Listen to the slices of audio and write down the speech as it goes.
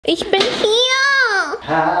Ich bin hier.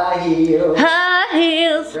 High heels. High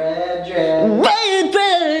heels. Red dress. Red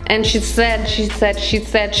dress. And she said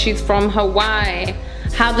she's from Hawaii.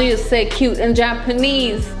 How do you say cute in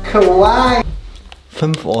Japanese? Kawaii.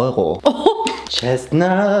 5 Euro. Oh.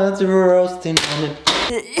 Chestnuts roasting on it.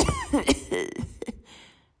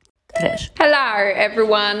 Hello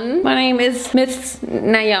everyone, my name is Miss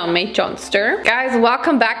Naomi Johnster. Guys,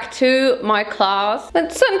 welcome back to my class.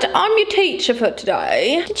 Vincent, I'm your teacher for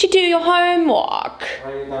today. Did you do your homework? What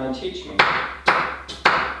are you gonna teach me?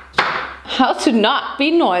 How to not be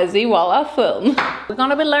noisy while I film. We're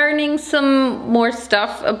gonna be learning some more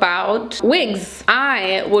stuff about wigs.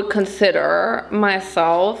 I would consider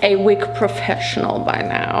myself a wig professional by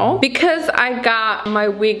now because I got my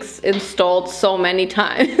wigs installed so many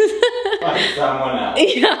times. Like someone else.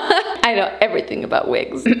 Yeah, I know everything about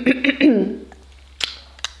wigs.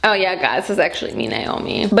 Oh yeah, guys, it's actually me,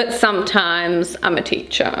 Naomi. But sometimes I'm a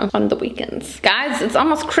teacher on the weekends. Guys, it's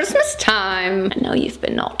almost Christmas time. I know you've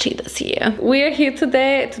been naughty this year. We're here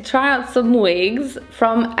today to try out some wigs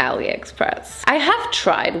from AliExpress. I have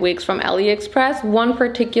tried wigs from AliExpress, one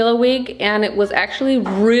particular wig, and it was actually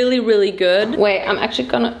really good. Wait, I'm actually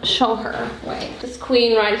gonna show her. Wait, this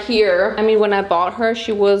queen right here. I mean, when I bought her,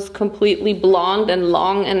 she was completely blonde and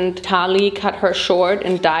long, and Tali cut her short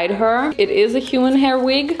and dyed her. It is a human hair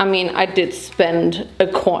wig. I mean, I did spend a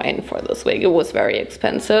coin for this wig. It was very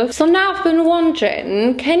expensive. So now I've been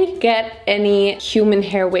wondering, can you get any human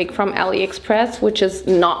hair wig from AliExpress, which is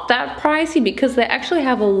not that pricey, because they actually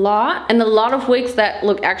have a lot, and a lot of wigs that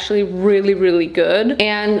look actually really good.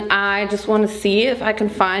 And I just want to see if I can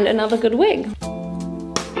find another good wig.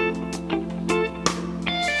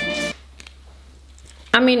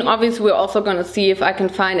 I mean, obviously we're also gonna see if I can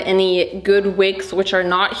find any good wigs which are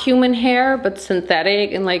not human hair, but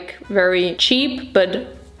synthetic and like very cheap,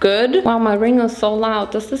 but good. Wow, my ring is so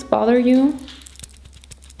loud. Does this bother you?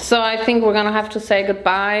 So I think we're gonna have to say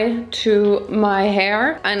goodbye to my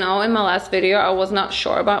hair. I know in my last video I was not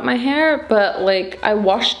sure about my hair, but like I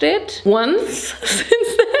washed it once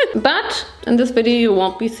since then. But in this video you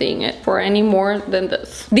won't be seeing it for any more than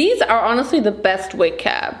this. These are honestly the best wig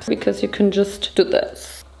caps because you can just do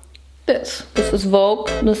this. This is Vogue,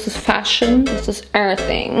 this is fashion, this is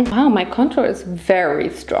everything. Wow, my contour is very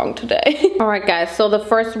strong today. Alright guys, so the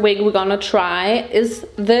first wig we're gonna try is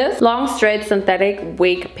this long straight synthetic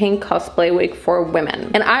wig, pink cosplay wig for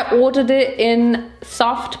women. And I ordered it in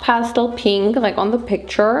soft pastel pink, like on the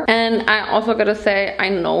picture. And I also gotta say, I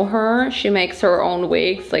know her. She makes her own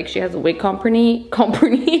wigs, like she has a wig company.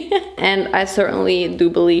 And I certainly do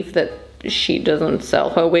believe that she doesn't sell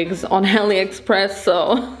her wigs on AliExpress,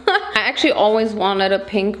 so I actually always wanted a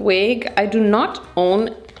pink wig. I do not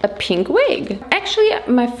own a pink wig. Actually,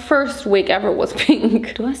 my first wig ever was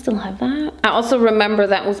pink. Do I still have that? I also remember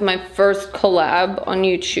that was my first collab on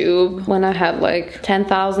YouTube when I had like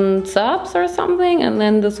 10,000 subs or something, and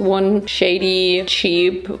then this one shady,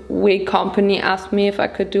 cheap wig company asked me if I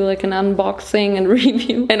could do like an unboxing and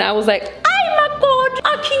review, and I was like, oh my god,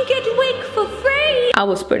 I can get a wig for free. I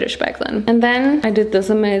was British back then. And then I did this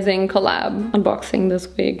amazing collab unboxing this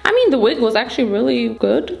wig. I mean, the wig was actually really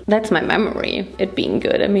good. That's my memory, it being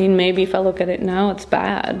good. I mean, maybe if I look at it now, it's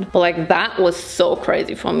bad. But like, that was so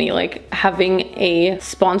crazy for me, like having a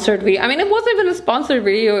sponsored video. I mean, it wasn't even a sponsored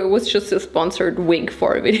video, it was just a sponsored wig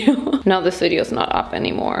for a video. Now this video is not up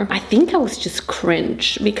anymore. I think I was just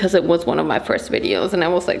cringe because it was one of my first videos and I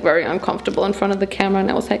was like very uncomfortable in front of the camera, and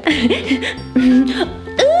I was like,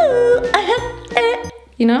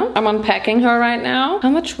 you know, I'm unpacking her right now. How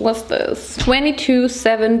much was this?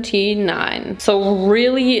 $22.79. So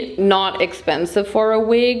really not expensive for a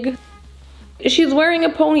wig. She's wearing a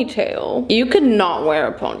ponytail. You could not wear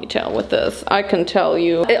a ponytail with this, I can tell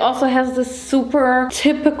you. It also has this super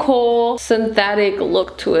typical synthetic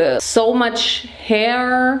look to it. So much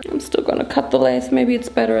hair. I'm still gonna cut the lace, maybe it's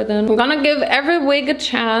better then. I'm gonna give every wig a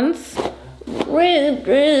chance.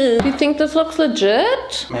 Do you think this looks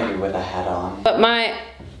legit? Maybe with a hat on. But my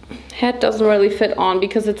head doesn't really fit on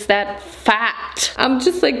because it's that fat. I'm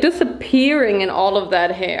just like disappearing in all of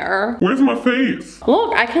that hair. Where's my face?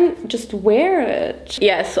 Look, I can just wear it.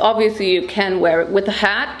 Yes, obviously you can wear it with a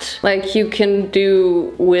hat, like you can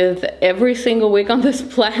do with every single wig on this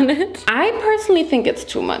planet. I personally think it's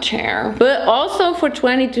too much hair, but also for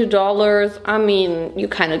 $22, I mean, you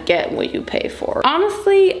kind of get what you pay for.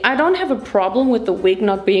 Honestly, I don't have a problem with the wig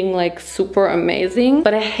not being like super amazing,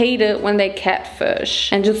 but I hate it when they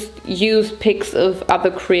catfish and just use pics of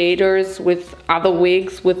other creators with other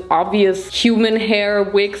wigs with obvious human hair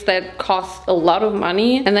wigs that cost a lot of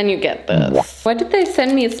money, and then you get this. Why did they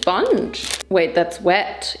send me a sponge? Wait, that's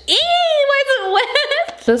wet. Eee, why is it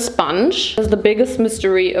wet? The sponge is the biggest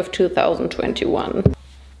mystery of 2021.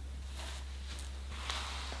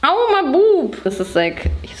 Oh, my boob! This is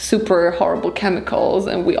like super horrible chemicals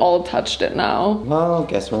and we all touched it now. Well,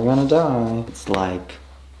 guess we're gonna die. It's like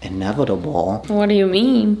inevitable. What do you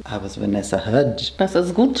mean? I was Vanessa Hudge. Das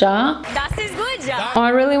ist gut, ja? Das ist gut, ja. Oh, I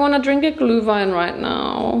really want to drink a Glühwein right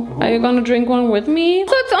now. Are you gonna drink one with me?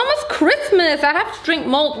 So it's almost Christmas. I have to drink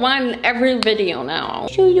mulled wine in every video now.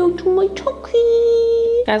 Show you to my chocolate.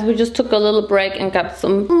 Guys, we just took a little break and got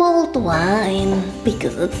some Mulled wine,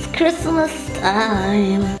 because it's Christmas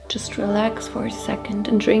time. Just relax for a second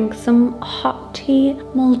and drink some hot tea,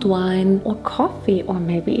 mulled wine, or coffee, or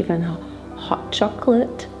maybe even a hot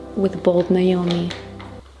chocolate with bold Naomi.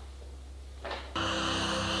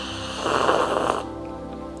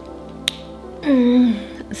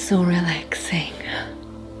 So relaxing.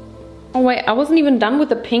 Oh wait, I wasn't even done with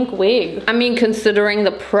the pink wig. I mean, considering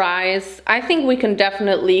the price, I think we can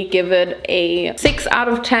definitely give it a 6 out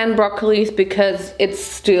of 10 broccolis because it's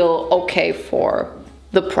still okay for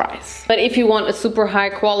the price. But if you want a super high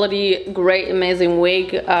quality, great, amazing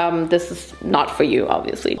wig, this is not for you,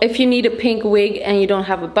 obviously. If you need a pink wig and you don't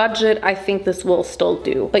have a budget, I think this will still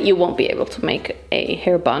do. But you won't be able to make a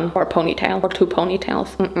hair bun or a ponytail or 2 ponytails.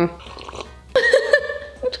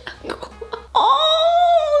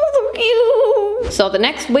 Oh, so cute. So the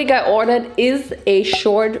next wig I ordered is a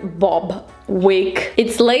short bob wig.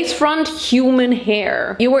 It's lace front human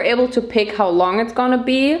hair. You were able to pick how long it's gonna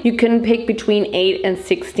be. You can pick between 8 and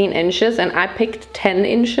 16 inches and I picked 10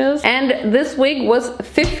 inches. And this wig was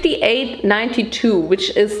 $58.92,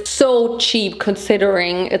 which is so cheap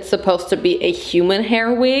considering it's supposed to be a human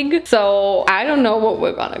hair wig. So I don't know what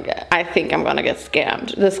we're gonna get. I think I'm gonna get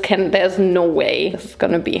scammed. There's no way this is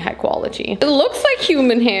gonna be high quality. It looks like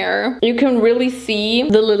human hair. You can really see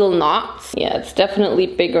the little knots. Yeah, it's definitely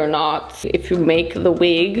bigger knots. If you make the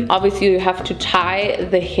wig, obviously you have to tie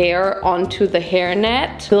the hair onto the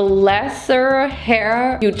hairnet. The lesser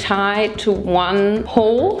hair you tie to one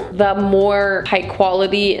hole, the more high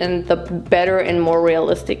quality and the better and more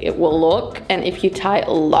realistic it will look. And if you tie a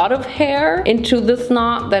lot of hair into this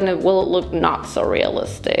knot, then it will look not so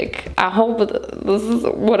realistic. I hope this is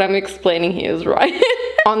what I'm explaining here is right.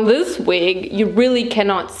 On this wig, you really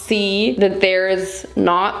cannot see that there's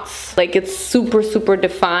knots. Like it's super, super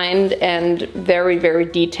defined and very, very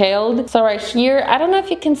detailed. So right here, I don't know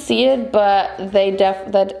if you can see it, but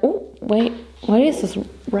oh, wait, what is this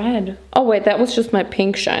red? Oh wait, that was just my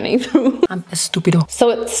pink shining through. I'm a stupido.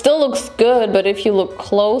 So it still looks good, but if you look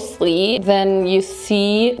closely, then you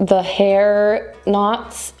see the hair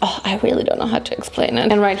knots. Oh, I really don't know how to explain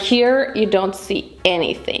it. And right here, you don't see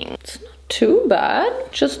anything. It's not too bad,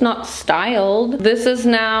 just not styled. This is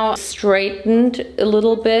now straightened a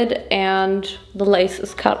little bit and the lace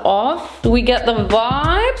is cut off. Do we get the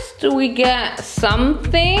vibes? Do we get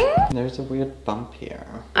something? There's a weird bump here.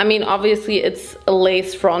 I mean, obviously it's a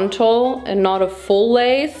lace frontal and not a full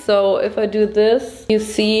lace. So if I do this, you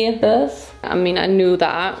see this? I mean, I knew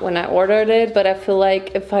that when I ordered it, but I feel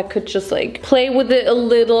like if I could just like play with it a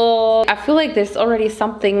little, I feel like there's already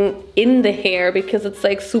something in the hair because it's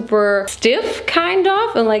like super stiff kind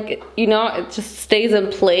of, and like, you know, it just stays in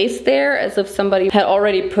place there as if somebody had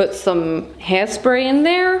already put some hairspray in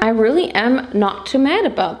there. I really am not too mad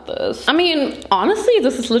about this. I mean, honestly,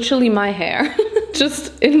 this is literally my hair,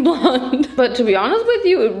 just in blonde. But to be honest with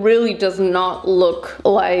you, it really does not look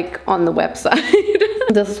like on the website.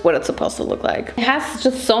 This is what it's supposed to look like. It has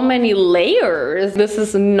just so many layers. This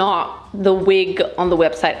is not the wig on the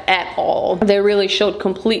website at all. They really showed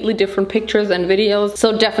completely different pictures and videos,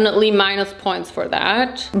 so definitely minus points for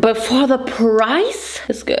that. But for the price,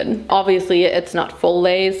 it's good. Obviously, it's not full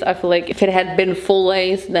lace. I feel like if it had been full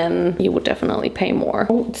lace, then you would definitely pay more.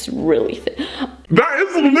 Oh, it's really thick. That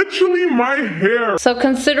is literally my hair. So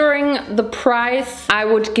considering the price, I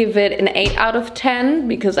would give it an 8 out of 10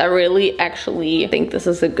 because I really actually think this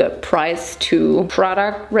is a good price to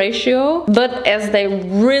product ratio. But as they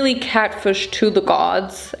really catfished to the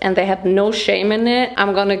gods and they had no shame in it,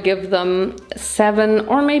 I'm gonna give them 7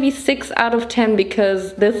 or maybe 6 out of 10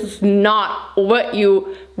 because this is not what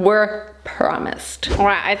you were promised. All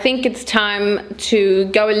right, I think it's time to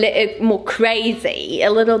go a little more crazy,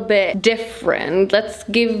 a little bit different. Let's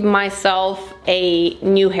give myself a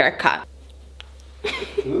new haircut.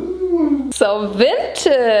 So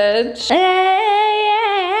vintage.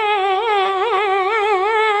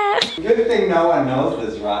 Good thing no one knows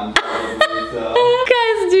this run. So.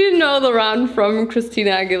 Guys, do you know the run from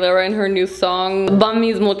Christina Aguilera in her new song,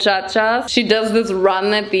 Bummies Muchachas? She does this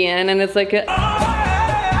run at the end and it's like a...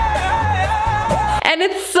 And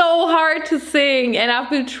And it's so hard to sing, and I've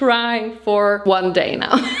been trying for 1 day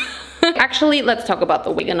now. Actually, let's talk about the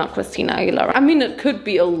wig and not Christina Aguilera. I mean, it could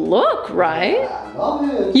be a look, right? I love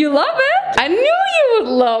it. You love it? I knew you would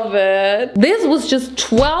love it. This was just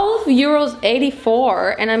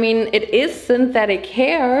 €12.84, and I mean, it is synthetic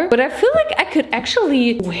hair, but I feel like I could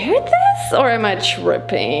actually wear this, or am I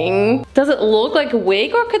tripping? Does it look like a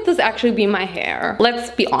wig, or could this actually be my hair? Let's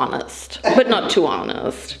be honest, but not too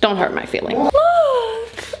honest. Don't hurt my feelings. Look!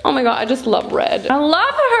 Oh my god, I just love red. I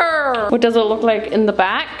love her! What does it look like in the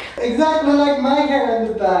back? Exactly like my hair in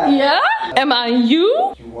the back. Yeah? Am I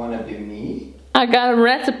you? You wanna be me? I got a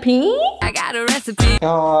recipe. I got a recipe.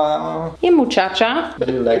 Oh, Yeah, muchacha.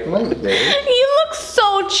 do you like my wig? You look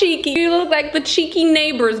so cheeky. You look like the cheeky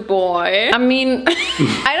neighbor's boy. I mean,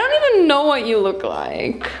 I don't even know what you look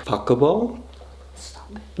like. Fuckable?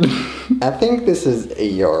 I think this is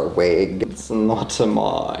your wig. It's not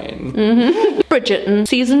mine. Bridgerton,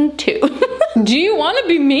 season 2. Do you want to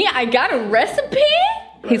be me? I got a recipe?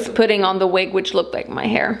 He's putting on the wig which looked like my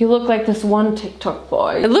hair. You look like this one TikTok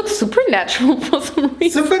boy. It looks supernatural for some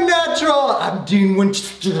reason. Supernatural! I'm doing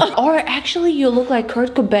Winchester. Or actually you look like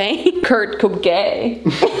Kurt Cobain. Kurt Cobain.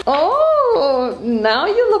 Oh, now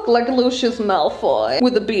you look like Lucius Malfoy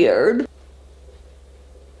with a beard.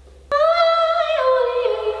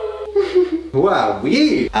 Wow,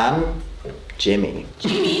 I'm Jimmy.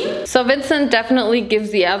 So Vincent definitely gives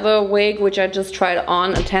the other wig, which I just tried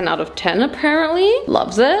on, a 10 out of 10 apparently.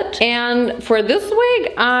 Loves it. And for this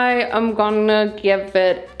wig, I am gonna give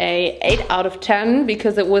it a 8 out of 10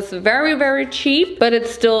 because it was very, very cheap, but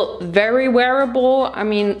it's still very wearable. I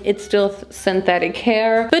mean, it's still synthetic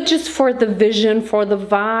hair, but just for the vision, for the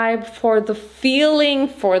vibe, for the feeling,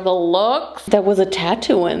 for the looks. There was a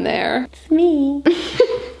tattoo in there. It's me.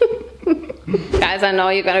 Guys, I know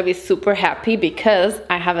you're gonna be super happy because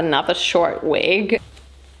I have another short wig.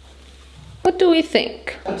 What do we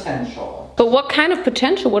think? Potential. But what kind of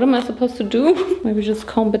potential? What am I supposed to do? Maybe just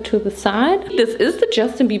comb it to the side? This is the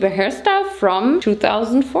Justin Bieber hairstyle from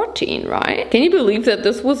 2014, right? Can you believe that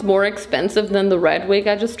this was more expensive than the red wig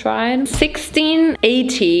I just tried?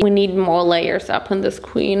 $16.80. We need more layers up on this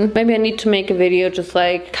queen. Maybe I need to make a video just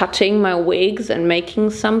like cutting my wigs and making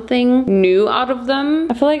something new out of them.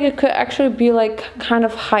 I feel like it could actually be like kind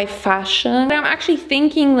of high fashion. But I'm actually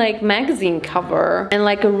thinking like magazine cover and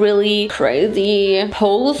like a really crazy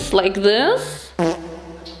pose like this.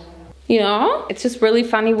 You know, it's just really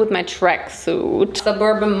funny with my tracksuit.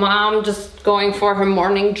 Suburban mom just going for her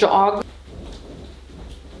morning jog.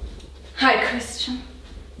 Hi, Christian.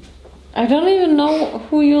 I don't even know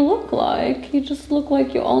who you look like. You just look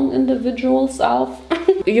like your own individual self.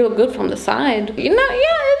 You look good from the side. You know,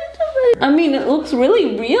 yeah, I mean, it looks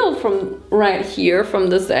really real from right here, from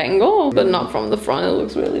this angle, but not from the front. It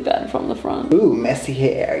looks really bad from the front. Ooh, messy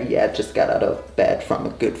hair. Yeah, just got out of bed from a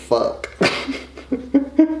good fuck.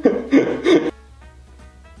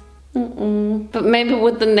 But maybe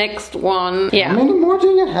with the next one, yeah. How many more do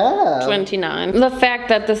you have? 29. The fact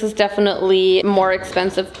that this is definitely more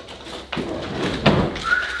expensive.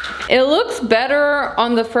 It looks better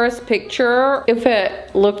on the first picture if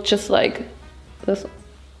it looked just like this.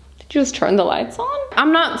 Did you just turn the lights on?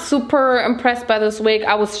 I'm not super impressed by this wig.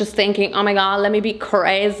 I was just thinking, oh my god, let me be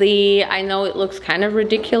crazy. I know it looks kind of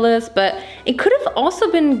ridiculous, but it could have also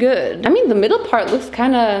been good. I mean, the middle part looks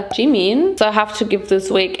kind of G-mean. So I have to give this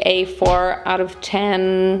wig a 4 out of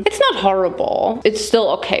 10. It's not horrible. It's still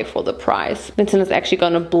okay for the price. Vincent is actually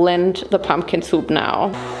gonna blend the pumpkin soup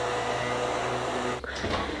now.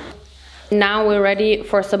 Now we're ready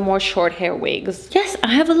for some more short hair wigs. Yes,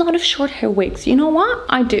 I have a lot of short hair wigs. You know what?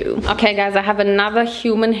 I do. Okay, guys, I have another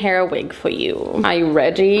human hair wig for you. Are you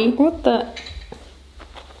ready? What the?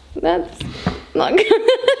 That's not good.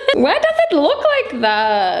 Why does it look like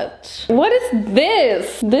that? What is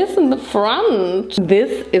this? This in the front.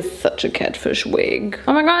 This is such a catfish wig.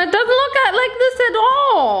 Oh my god, it doesn't look like this at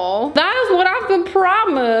all. That is what I've been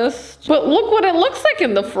promised. But look what it looks like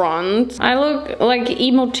in the front. I look like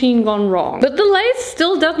emo teen gone wrong. But the lace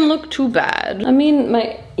still doesn't look too bad. I mean,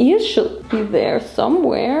 my ears should be there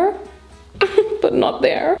somewhere. But not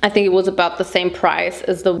there. I think it was about the same price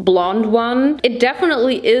as the blonde one. It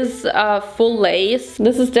definitely is full lace.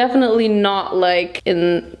 This is definitely not like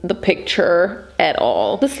in the picture at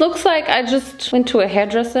all. This looks like I just went to a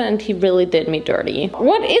hairdresser and he really did me dirty.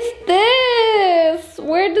 What is this?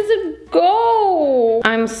 Where does it go?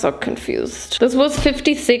 I'm so confused. This was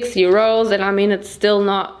 56 euros, and I mean, it's still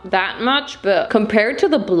not that much, but compared to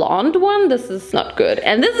the blonde one, this is not good.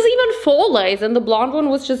 And this is even full lace, and the blonde one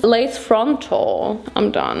was just lace frontal.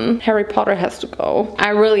 I'm done. Harry Potter has to go. I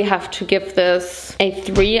really have to give this a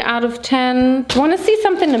 3 out of 10. Do you want to see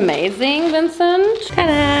something amazing, Vincent?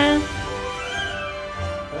 Ta-da!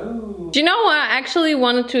 Oh. Do you know what I actually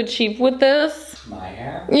wanted to achieve with this? My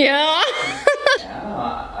hair? Yeah. Yeah,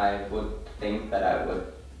 I would think that I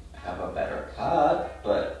would have a better cut,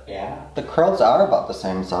 but yeah. The curls are about the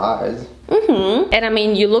same size. And I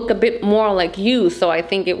mean, you look a bit more like you, so I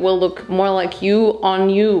think it will look more like you on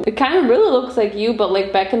you. It kind of really looks like you, but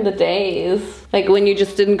like back in the days. Like when you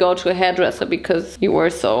just didn't go to a hairdresser because you were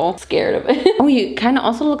so scared of it. Oh, you kind of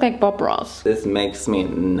also look like Bob Ross. This makes me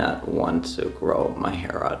not want to grow my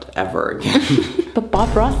hair out ever again. But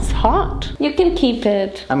Bob Ross is hot. You can keep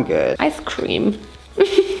it. I'm good. Ice cream.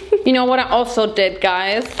 You know what I also did,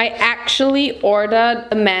 guys? I actually ordered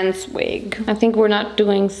a man's wig. I think we're not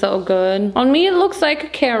doing so good. On me, it looks like a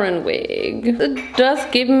Karen wig. It does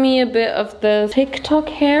give me a bit of this TikTok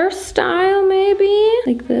hairstyle, maybe.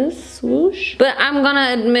 Like this, swoosh. But I'm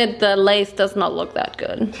gonna admit the lace does not look that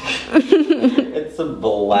good. It's a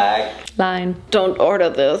black line. Don't order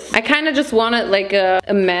this. I kind of just wanted like a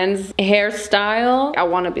man's hairstyle. I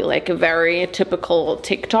want to be like a very typical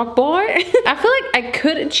TikTok boy. I feel like I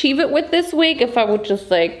could achieve it with this wig if I would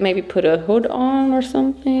just like maybe put a hood on or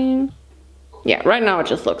something. Yeah, right now it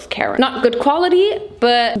just looks Karen. Not good quality,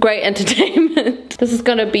 but great entertainment. This is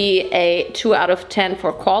gonna be a 2 out of 10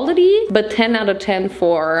 for quality, but 10 out of 10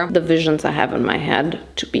 for the visions I have in my head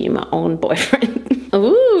to be my own boyfriend.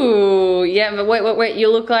 Ooh, yeah, but wait,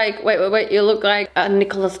 you look like, you look like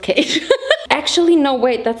Nicolas Cage. Actually, no,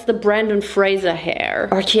 wait, that's the Brendan Fraser hair.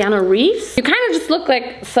 Or Keanu Reeves? You kind of just look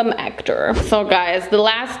like some actor. So guys, the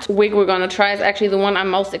last wig we're gonna try is actually the one I'm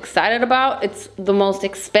most excited about. It's the most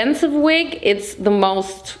expensive wig. It's the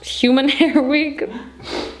most human hair wig.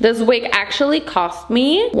 This wig actually cost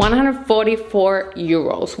me 144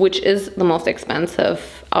 euros, which is the most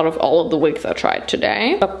expensive out of all of the wigs I tried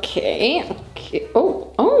today. Okay.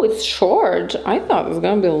 Oh, it's short. I thought it was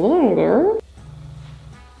gonna be longer.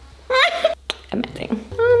 Amazing.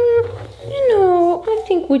 You know, I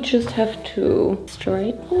think we just have to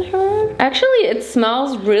straighten her. Actually, it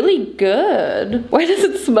smells really good. Why does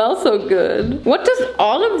it smell so good? What does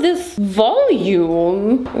all of this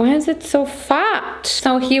volume? Why is it so fat?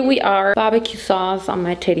 So here we are, barbecue sauce on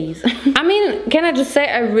my titties. I mean, can I just say,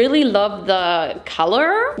 I really love the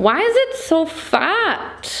color. Why is it so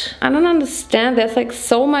fat? I don't understand. There's like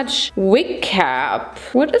so much wig cap.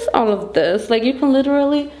 What is all of this? Like you can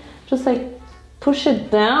literally just like push it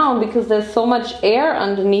down because there's so much air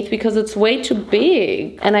underneath because it's way too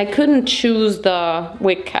big. And I couldn't choose the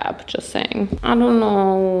wig cap, just saying. I don't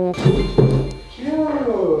know. Cute.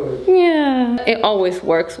 Yeah, it always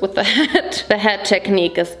works with the head. The head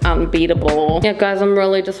technique is unbeatable. Yeah, guys, I'm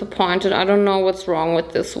really disappointed. I don't know what's wrong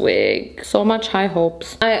with this wig. So much high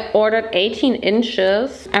hopes. I ordered 18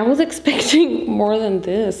 inches. I was expecting more than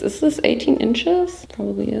this. Is this 18 inches?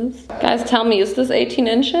 Probably is. Guys, tell me, is this 18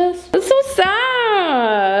 inches? It's so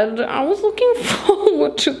sad. I was looking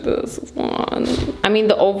forward to this one. I mean,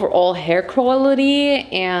 the overall hair quality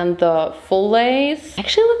and the full lace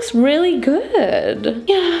actually looks really good.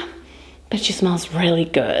 Yeah. But she smells really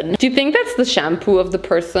good. Do you think that's the shampoo of the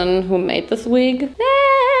person who made this wig? Do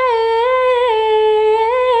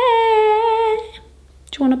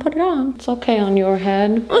you want to put it on? It's okay on your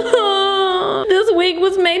head. This wig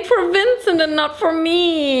was made for Vincent and not for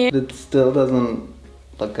me. It still doesn't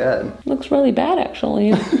look good. Looks really bad,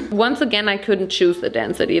 actually. Once again, I couldn't choose the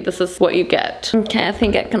density. This is what you get. Okay, I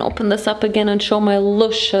think I can open this up again and show my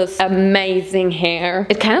luscious, amazing hair.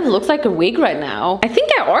 It kind of looks like a wig right now. I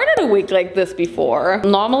think I ordered a wig like this before.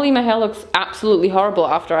 Normally, my hair looks absolutely horrible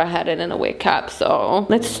after I had it in a wig cap, so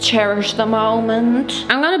let's cherish the moment.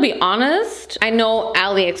 I'm gonna be honest. I know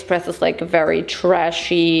AliExpress is like a very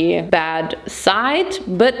trashy, bad site,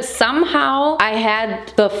 but somehow I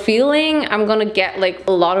had the feeling I'm gonna get like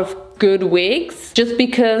a lot of good wigs just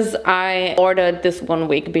because I ordered this one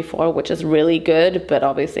wig before, which is really good, but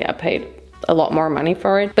obviously I paid a lot more money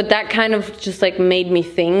for it. But that kind of just like made me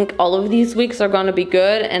think all of these wigs are gonna be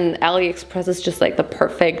good, and AliExpress is just like the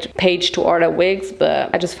perfect page to order wigs, but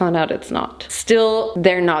I just found out it's not. Still,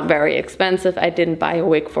 they're not very expensive. I didn't buy a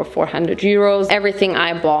wig for 400 euros. Everything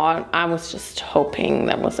I bought, I was just hoping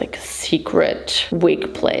that was like a secret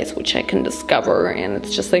wig place which I can discover, and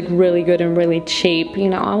it's just like really good and really cheap. You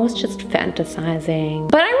know, I was just fantasizing.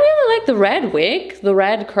 But I really like the red wig, the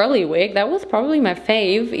red curly wig. That was probably my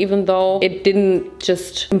fave, even though it didn't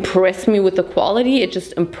just impress me with the quality, it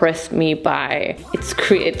just impressed me by its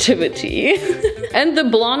creativity. And the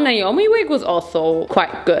blonde Naomi wig was also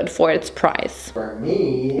quite good for its price. For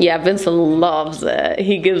me... Yeah, Vincent loves it.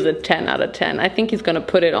 He gives it 10 out of 10. I think he's gonna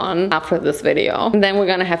put it on after this video. And then we're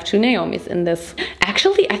gonna have 2 Naomis in this.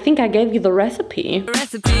 Actually, I think I gave you the recipe.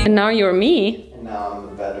 And now you're me. And now I'm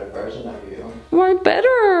a better version of you. Why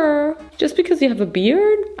better? Just because you have a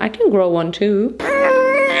beard? I can grow one too.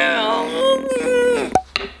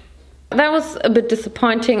 That was a bit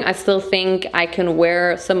disappointing. I still think I can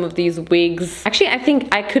wear some of these wigs. Actually, I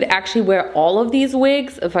think I could actually wear all of these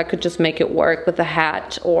wigs if I could just make it work with a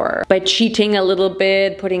hat or by cheating a little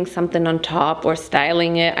bit, putting something on top or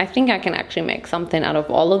styling it. I think I can actually make something out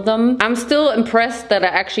of all of them. I'm still impressed that I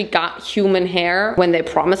actually got human hair when they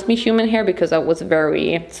promised me human hair, because I was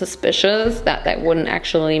very suspicious that they wouldn't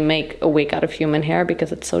actually make a wig out of human hair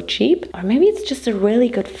because it's so cheap. Or maybe it's just a really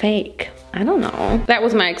good fake. I don't know. That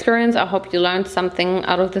was my experience. I hope you learned something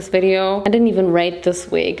out of this video. I didn't even rate this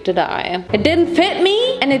wig, did I? It didn't fit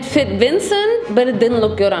me and it fit Vincent, but it didn't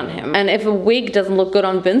look good on him. And if a wig doesn't look good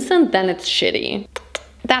on Vincent, then it's shitty.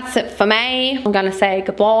 That's it for me. I'm gonna say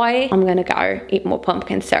goodbye. I'm gonna go eat more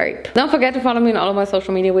pumpkin soup. Don't forget to follow me on all of my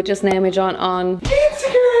social media, which is Naomijon on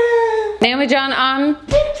Instagram, Naomijon on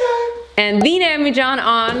TikTok, and the Naomijon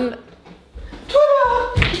on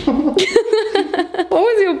Twitter. What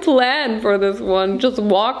was your plan for this one? Just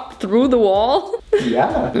walk through the wall?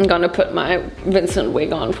 Yeah. I'm gonna put my Vincent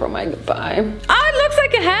wig on for my goodbye. Oh, it looks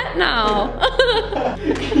like a hat now.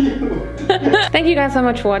 Thank you guys so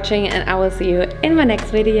much for watching, and I will see you in my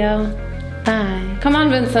next video. Bye. Come on,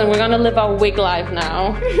 Vincent, we're gonna live our wig life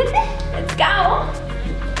now. Let's go.